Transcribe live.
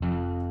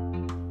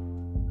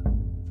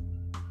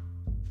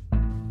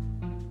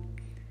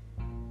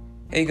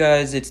Hey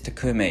guys, it's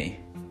Takumi.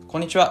 こ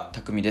んにちは、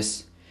たくみで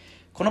す。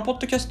このポッ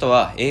ドキャスト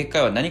は英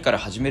会話何から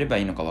始めれば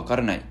いいのかわか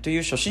らないとい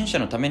う初心者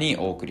のために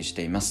お送りし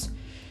ています。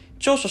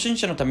超初心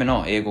者のため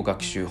の英語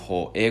学習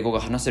法、英語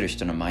が話せる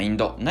人のマイン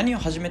ド、何を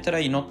始めたら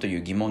いいのとい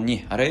う疑問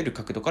にあらゆる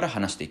角度から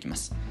話していきま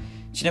す。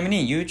ちなみ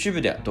に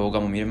YouTube では動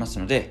画も見れます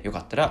ので、よ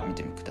かったら見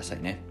てみてくださ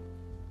いね。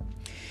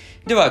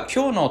では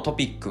今日のト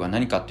ピックは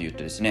何かという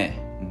とです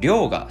ね、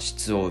量が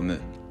質を生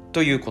む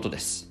ということで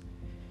す。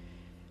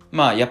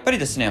やっぱり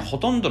ですね、ほ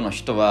とんどの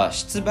人は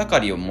質ばか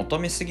りを求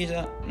めすぎじ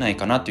ゃない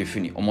かなというふう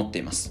に思って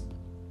います。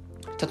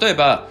例え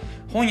ば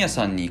本屋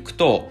さんに行く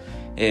と、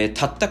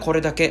たったこ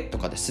れだけと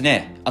かです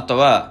ね、あと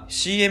は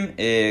CM、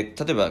例え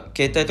ば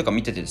携帯とか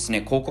見ててですね、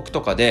広告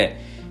とか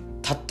で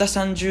たった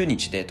30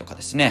日でとか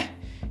ですね、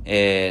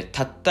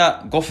たっ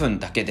た5分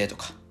だけでと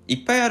かい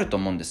っぱいあると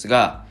思うんです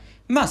が、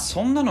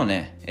そんなの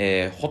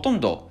ね、ほとん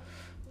ど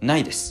な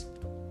いです。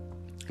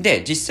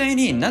で、実際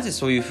になぜ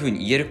そういうふう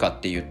に言えるか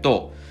っていう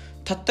と、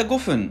たった5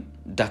分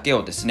だけ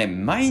をですね、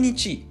毎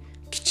日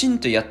きちん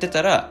とやって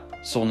たら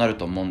そうなる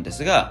と思うんで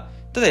すが、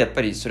ただやっ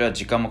ぱりそれは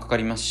時間もかか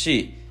ります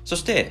し、そ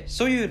して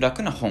そういう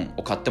楽な本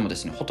を買ってもで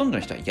すね、ほとんど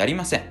の人はやり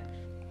ません。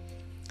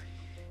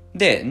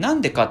で、な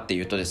んでかって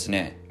いうとです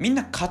ね、みん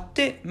な買っ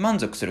て満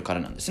足するから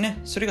なんですね。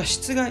それが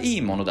質がい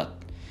いものだ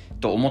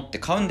と思って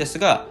買うんです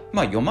が、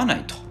読まな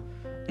いと。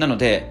なの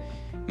で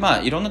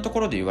いろんなとこ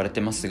ろで言われて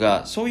ます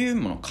が、そういう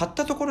ものを買っ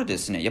たところでで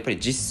すね、やっぱり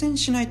実践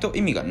しないと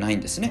意味がないん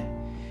ですね。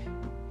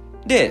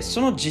で、そ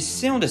の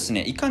実践をです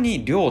ね、いか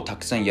に量をた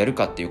くさんやる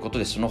かっていうこと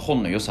で、その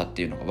本の良さっ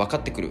ていうのが分か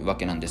ってくるわ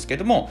けなんですけれ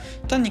ども、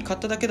単に買っ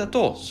ただけだ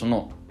とそ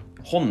の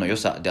本の良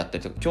さであった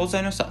りとか教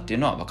材の良さっていう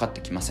のは分かっ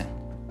てきません。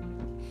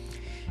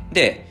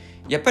で、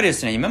やっぱりで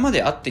すね、今ま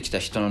で会ってきた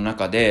人の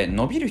中で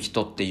伸びる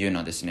人っていうの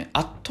はですね、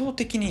圧倒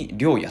的に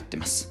量やって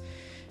ます。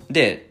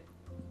で、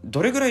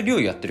どれぐらい量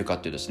やってるかっ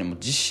ていうとですね、もう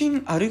自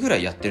信あるぐら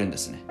いやってるんで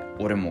すね。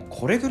俺もう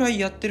これぐらい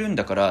やってるん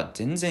だから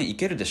全然い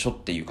けるでしょっ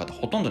ていう方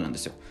ほとんどなんで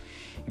すよ。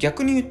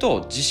逆に言う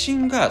と、自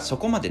信がそ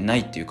こまでな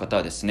いっていう方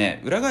はですね、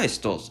裏返す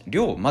と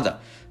量まだ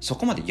そ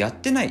こまでやっ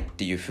てないっ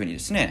ていうふうにで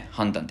すね、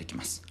判断でき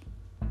ます。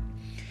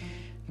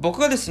僕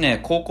がです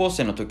ね、高校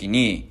生の時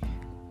に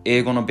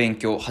英語の勉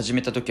強を始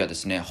めた時はで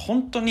すね、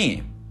本当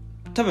に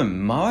多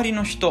分周り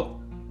の人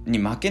に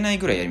負けない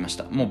ぐらいやりまし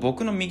た。もう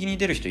僕の右に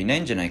出る人いな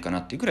いんじゃないかな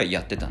っていうぐらい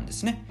やってたんで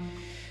すね。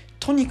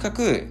とにか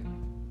く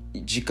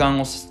時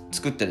間を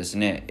作ってです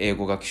ね、英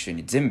語学習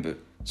に全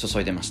部注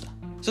いでました。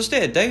そし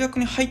て大学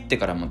に入って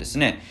からもです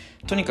ね、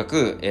とにか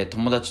く、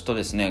友達と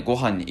ですね、ご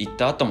飯に行っ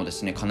た後もで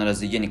すね、必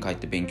ず家に帰っ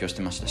て勉強し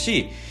てました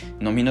し、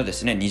飲みので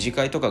すね、二次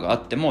会とかがあ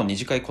っても二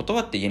次会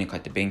断って家に帰っ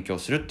て勉強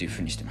するっていう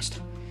風にしてました。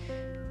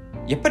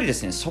やっぱりで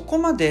すね、そこ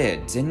ま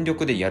で全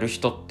力でやる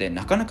人って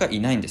なかなかい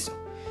ないんですよ。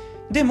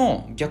で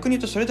も逆に言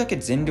うと、それだけ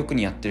全力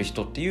にやってる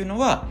人っていうの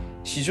は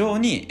非常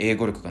に英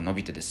語力が伸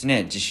びてです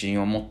ね、自信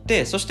を持っ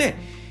て、そして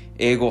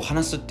英語を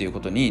話すっていう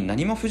ことに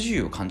何も不自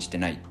由を感じて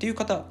ないっていう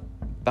方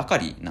ばか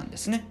りなんで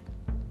すね。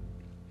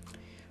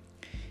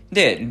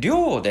で、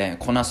量で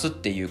こなすっ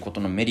ていうこと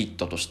のメリッ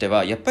トとして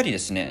は、やっぱりで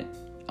すね、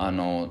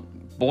冒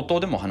頭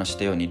でも話し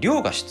たように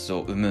量が質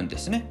を生むんで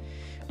すね。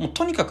もう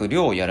とにかく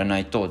量をやらな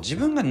いと自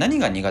分が何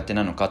が苦手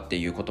なのかって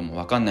いうことも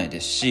分かんないで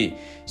すし、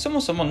そ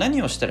もそも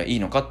何をしたらいい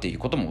のかっていう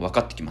ことも分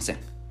かってきません。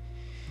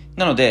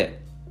なの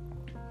で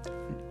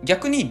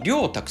逆に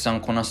量をたくさ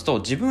んこなすと、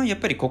自分はやっ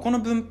ぱりここ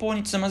の文法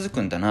につまず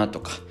くんだなと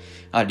か、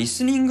リ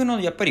スニングの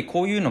やっぱり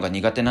こういうのが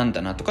苦手なん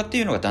だなとかって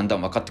いうのがだんだ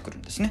ん分かってくる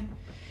んですね。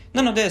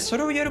なのでそ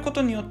れをやるこ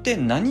とによって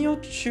何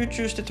を集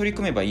中して取り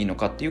組めばいいの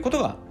かっていうこと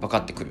が分か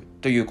ってくる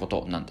というこ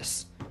となんで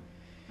す。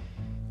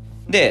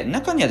で、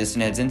中にはです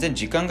ね、全然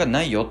時間が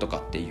ないよとか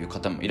っていう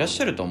方もいらっ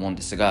しゃると思うん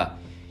ですが、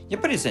や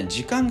っぱりですね、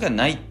時間が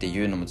ないって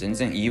いうのも全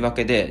然言い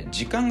訳で、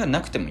時間がな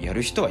くてもや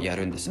る人はや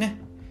るんですね。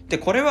で、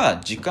これ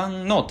は時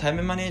間のタイ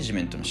ムマネジ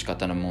メントの仕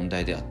方の問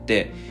題であっ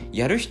て、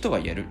やる人は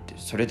やるって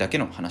それだけ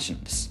の話な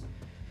んです。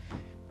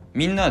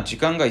みんな時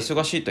間が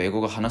忙しいと英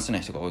語が話せな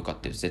い人が多いかっ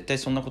ていうと、絶対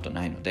そんなこと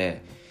ないの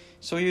で、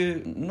そう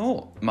いうの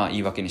を言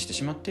い訳にして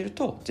しまっている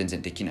と全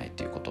然できない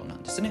ということな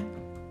んですね。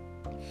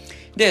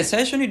で、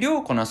最初に量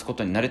をこなすこ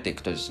とに慣れてい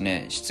くとです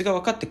ね、質が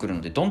分かってくる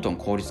のでどんどん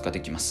効率化で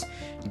きます。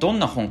どん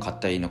な本買っ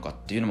たらいいのかっ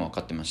ていうのも分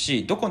かってます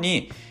し、どこ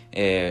に、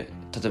例え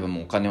ば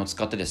もうお金を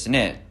使ってです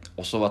ね、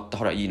教わった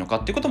方がいいのか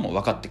っていうことも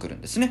分かってくる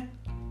んですね。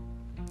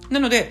な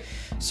ので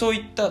そう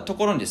いったと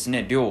ころにです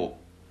ね、量を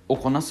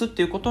こなすっ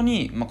ていうこと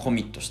に、コ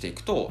ミットしてい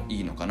くと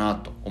いいのかな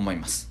と思い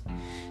ます。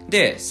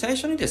で、最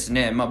初にです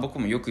ね、僕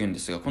もよく言うんで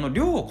すが、この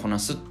量をこな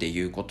すってい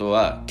うこと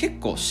は結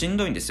構しん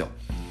どいんですよ。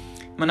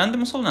何で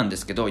もそうなんで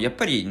すけど、やっ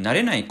ぱり慣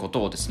れないこ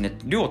とをですね、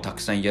量をた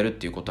くさんやるっ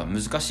ていうことは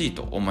難しい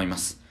と思いま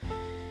す。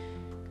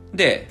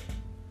で、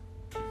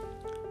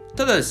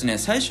ただですね、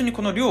最初に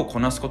この量をこ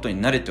なすこと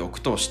に慣れておく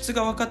と質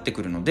が分かって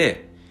くるの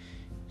で、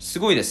す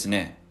ごいです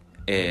ね、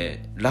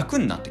楽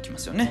になってきま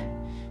すよね。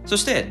そ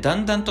してだ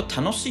んだんと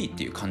楽しいっ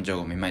ていう感情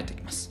が芽生えて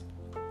きます。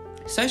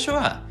最初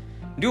は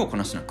量をこ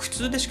なすのは苦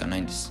痛でしかな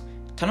いんです。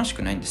楽し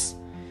くないんです。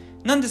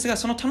なんですが、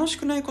その楽し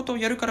くないことを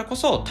やるからこ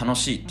そ楽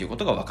しいっていうこ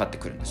とが分かって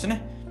くるんです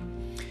ね。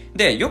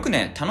で、よく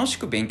ね、楽し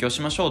く勉強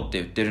しましょうって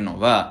言ってるの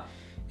は、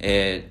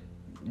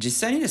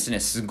実際にですね、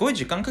すごい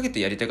時間かけて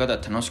やりたい方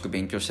は楽しく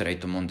勉強したらいい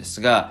と思うんで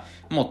すが、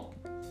も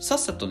うさっ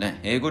さとね、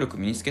英語力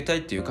身につけたい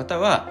っていう方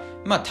は、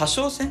多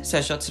少最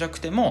初は辛く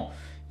ても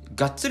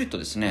がっつりと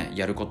ですね、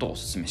やることをお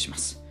勧めしま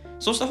す。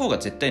そうした方が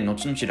絶対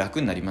後々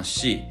楽になります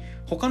し、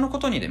他のこ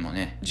とにでも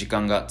ね、時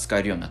間が使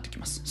えるようになってき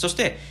ます。そし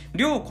て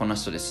量をこな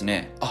すとです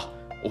ね、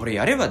俺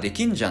やればで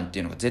きんじゃんって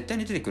いうのが絶対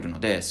に出てくるの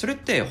で、それっ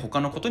て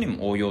他のことに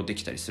も応用で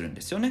きたりするん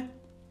ですよね。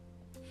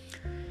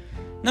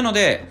なの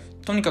で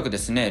とにかくで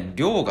すね、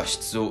量が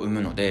質を生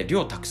むので、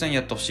量をたくさん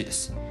やってほしいで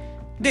す。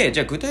で、じ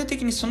ゃあ具体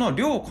的にその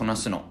量をこな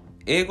すの、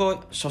英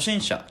語超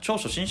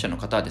初心者の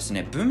方はです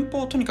ね、文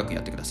法をとにかく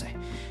やってください。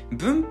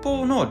文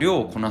法の量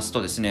をこなす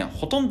とですね、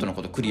ほとんどの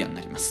ことクリアに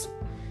なります。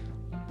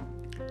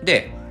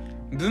で、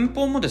文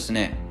法もです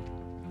ね、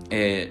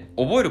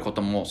覚えるこ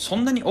ともそ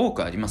んなに多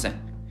くありません。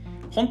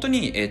本当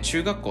に、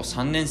中学校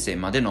3年生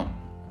までの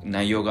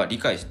内容が理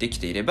解でき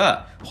ていれ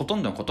ば、ほと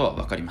んどのことは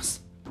分かりま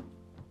す。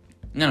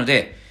なの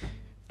で、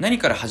何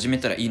から始め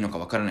たらいいのか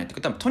分からないとい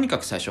う方は、とにか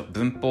く最初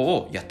文法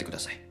をやってくだ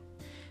さい。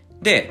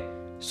で、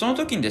その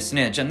時にです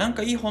ね、じゃあなん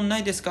かいい本な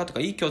いですかとか、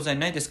いい教材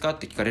ないですかっ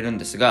て聞かれるん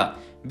ですが、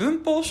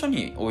文法書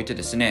において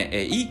です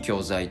ね、いい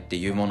教材って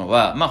いうもの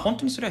は、本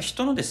当にそれは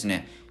人のです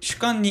ね、主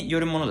観によ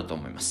るものだと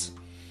思います。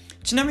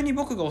ちなみに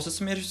僕がおす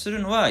すめする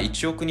のは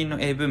1億人の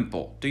英文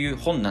法という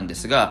本なんで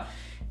すが、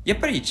やっ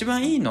ぱり一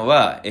番いいの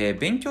は、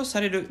勉強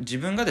される自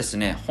分がです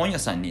ね、本屋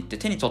さんに行って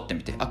手に取って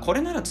みて、こ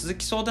れなら続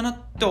きそうだなっ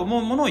て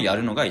思うものをや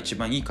るのが一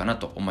番いいかな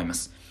と思いま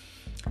す。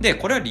で、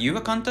これは理由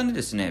が簡単で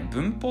ですね、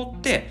文法っ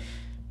て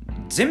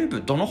全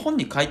部どの本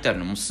に書いてある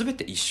のも全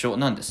て一緒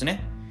なんです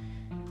ね。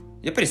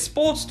やっぱりス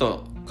ポーツ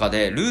とか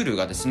でルール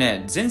がです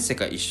ね、全世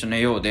界一緒の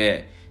よう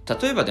で、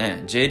例えば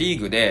ね、J リー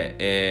グ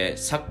で、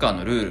サッカー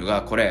のルール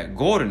がこれ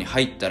ゴールに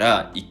入った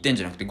ら1点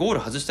じゃなくてゴール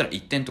外したら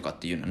1点とかっ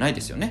ていうのはない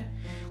ですよね。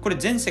これ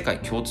全世界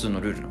共通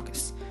のルールなわけで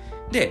す。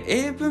で、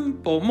英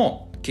文法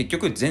も結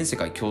局全世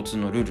界共通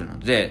のルールなの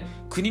で、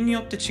国に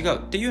よって違うっ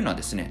ていうのは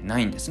ですね、な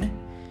いんですね。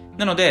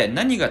なので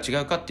何が違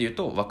うかっていう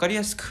と、分かり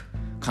やすく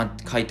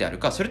書いてある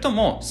か、それと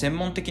も専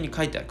門的に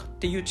書いてあるかっ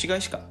ていう違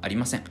いしかあり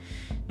ません。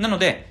なの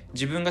で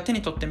自分が手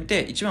に取ってみ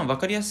て一番分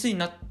かりやすい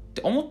なっ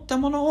て思った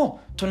もの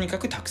をとにか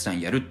くたくさん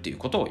やるっていう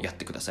ことをやっ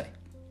てください。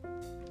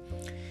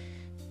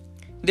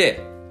で、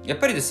やっ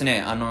ぱりです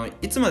ね、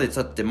いつまで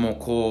経って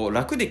も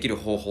楽できる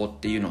方法っ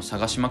ていうのを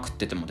探しまくっ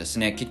ててもです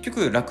ね、結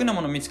局楽な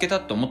ものを見つけ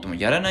たと思っても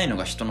やらないの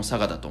が人の差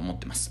がだと思っ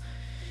てます。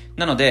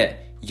なの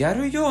でや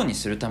るように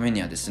するため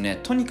にはですね、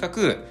とにか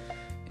く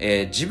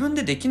自分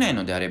でできない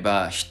のであれ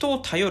ば人を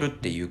頼るっ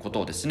ていうこ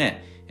とをです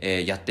ね、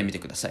やってみて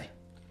ください。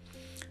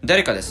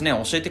誰かですね、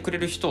教えてくれ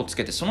る人をつ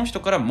けて、その人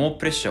から猛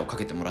プレッシャーをか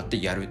けてもらっ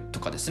てやると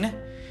かですね。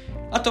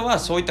あとは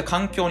そういった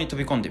環境に飛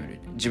び込んでみる。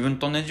自分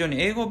と同じように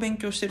英語を勉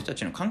強している人た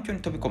ちの環境に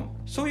飛び込む。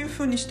そういう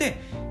風にして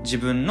自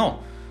分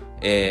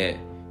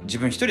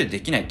一人で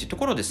できないっていうと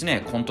ころをです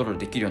ね、コントロール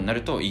できるようにな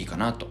るといいか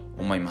なと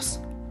思いま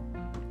す。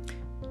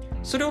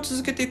それを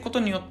続けていくこと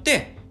によっ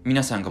て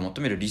皆さんが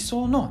求める理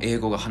想の英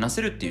語が話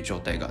せるっていう状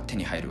態が手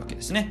に入るわけ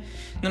ですね。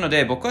なの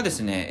で僕はで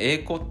すね、英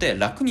語って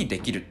楽にで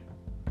きる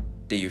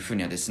っていうふう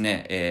にはです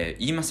ね、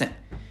言いません。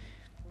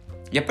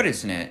やっぱりで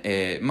すね、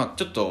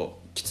ちょっ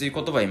ときつい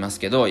言葉言います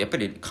けど、やっぱ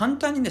り簡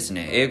単にです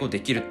ね、英語で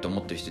きると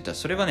思ってる人いたら、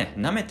それはね、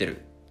舐めて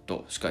る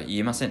としか言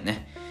えません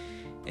ね。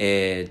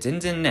全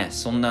然ね、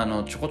そんな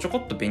ちょこちょこ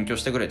っと勉強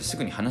したぐらいです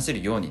ぐに話せ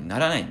るようにな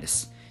らないんで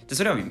す。で、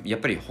それはやっ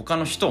ぱり他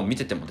の人を見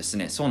ててもです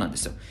ね、そうなんで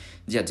すよ。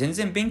じゃあ全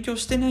然勉強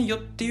してないよっ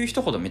ていう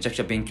人ほどめちゃくち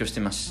ゃ勉強して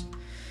ます。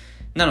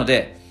なの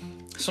で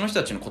その人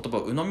たちの言葉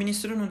を鵜呑みに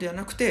するのでは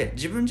なくて、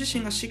自分自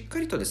身がしっか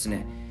りとです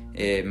ね、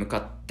向か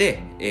って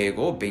英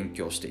語を勉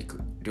強していく、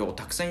量を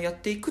たくさんやっ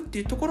ていくって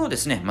いうところをで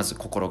すね、まず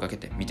心がけ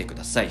てみてく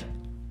ださい。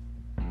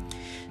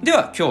で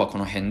は今日はこ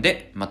の辺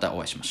でまた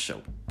お会いしましょ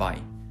う。バ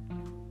イ。